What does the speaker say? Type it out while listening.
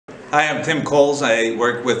Hi, I'm Tim Coles. I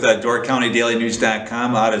work with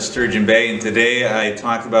DoorCountyDailyNews.com out of Sturgeon Bay, and today I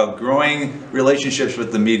talked about growing relationships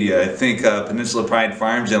with the media. I think Peninsula Pride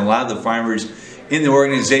Farms and a lot of the farmers in the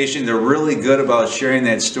organization, they're really good about sharing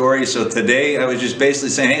that story. So today I was just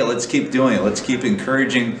basically saying, hey, let's keep doing it. Let's keep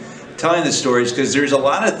encouraging telling the stories, because there's a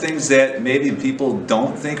lot of things that maybe people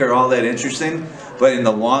don't think are all that interesting, but in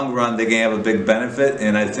the long run they can have a big benefit.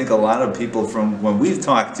 And I think a lot of people, from when we've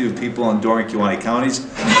talked to people in Door and Kewaunee counties,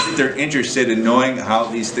 I think they're interested in knowing how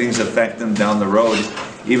these things affect them down the road.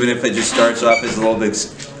 Even if it just starts off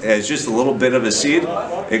as just a little bit of a seed,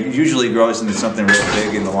 it usually grows into something real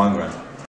big in the long run.